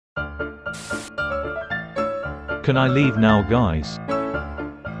Can I leave now, guys?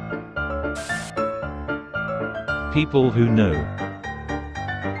 People who know.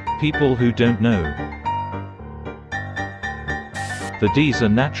 People who don't know. The D's are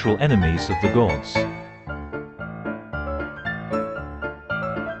natural enemies of the gods.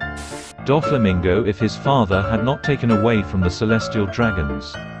 Doflamingo if his father had not taken away from the celestial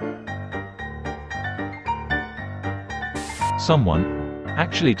dragons. Someone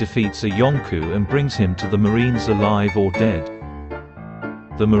actually defeats a Yonkou and brings him to the Marines alive or dead.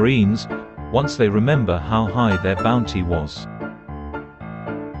 The Marines, once they remember how high their bounty was.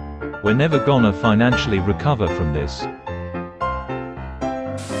 We're never gonna financially recover from this.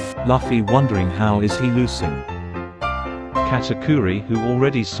 Luffy wondering how is he losing. Katakuri who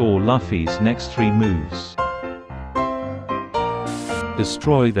already saw Luffy's next 3 moves.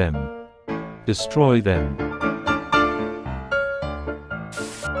 Destroy them. Destroy them.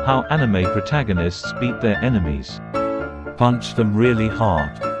 How anime protagonists beat their enemies. Punch them really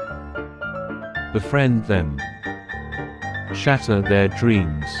hard. Befriend them. Shatter their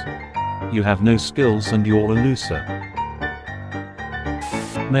dreams. You have no skills and you're a loser.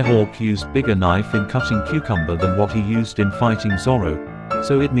 Mihawk used bigger knife in cutting Cucumber than what he used in fighting Zoro,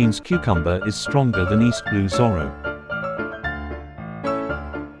 so it means Cucumber is stronger than East Blue Zoro.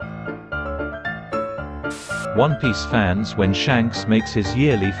 One Piece fans when Shanks makes his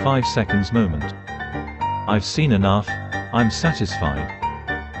yearly 5 seconds moment. I've seen enough, I'm satisfied.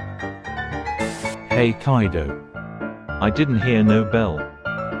 Hey Kaido. I didn't hear no bell.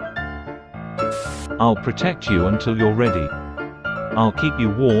 I'll protect you until you're ready. I'll keep you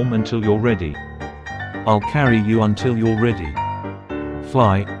warm until you're ready. I'll carry you until you're ready.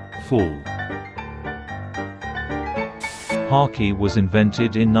 Fly, fool. Haki was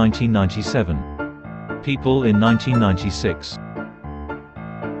invented in 1997. People in 1996.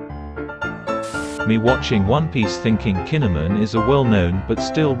 Me watching One Piece thinking Kinemon is a well-known but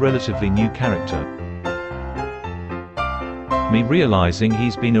still relatively new character. Me realizing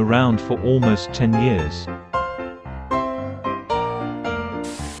he's been around for almost 10 years.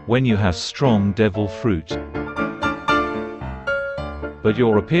 When you have strong devil fruit. But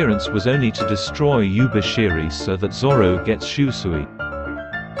your appearance was only to destroy Yubashiri so that Zoro gets Shusui.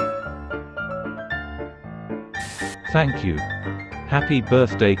 Thank you. Happy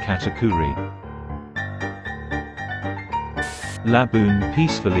birthday Katakuri. Laboon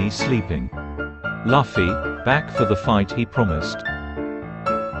peacefully sleeping. Luffy, back for the fight he promised.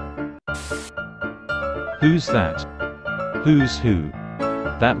 Who's that? Who's who?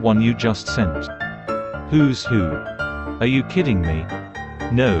 That one you just sent. Who's who? Are you kidding me?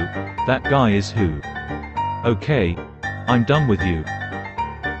 No, that guy is who. Okay, I'm done with you.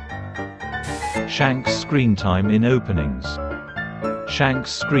 Shanks screen time in openings. Shanks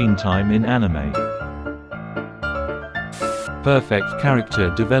screen time in anime. Perfect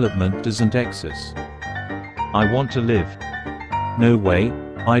character development doesn't exist. I want to live. No way,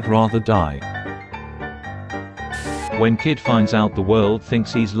 I'd rather die. When Kid finds out the world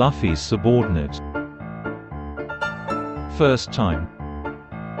thinks he's Luffy's subordinate. First time.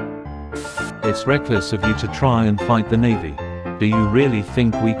 It's reckless of you to try and fight the Navy. Do you really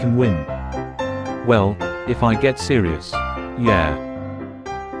think we can win? Well, if I get serious. Yeah.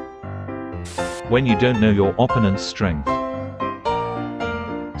 When you don't know your opponent's strength.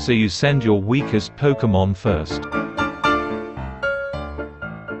 So you send your weakest Pokemon first.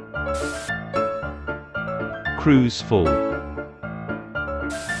 Crew's full.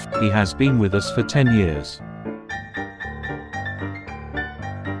 He has been with us for 10 years.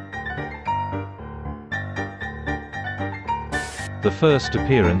 The first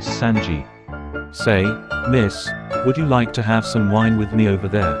appearance Sanji. Say, miss, would you like to have some wine with me over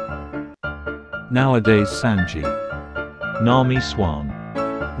there? Nowadays Sanji. Nami Swan.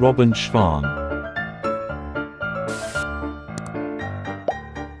 Robin Schwan.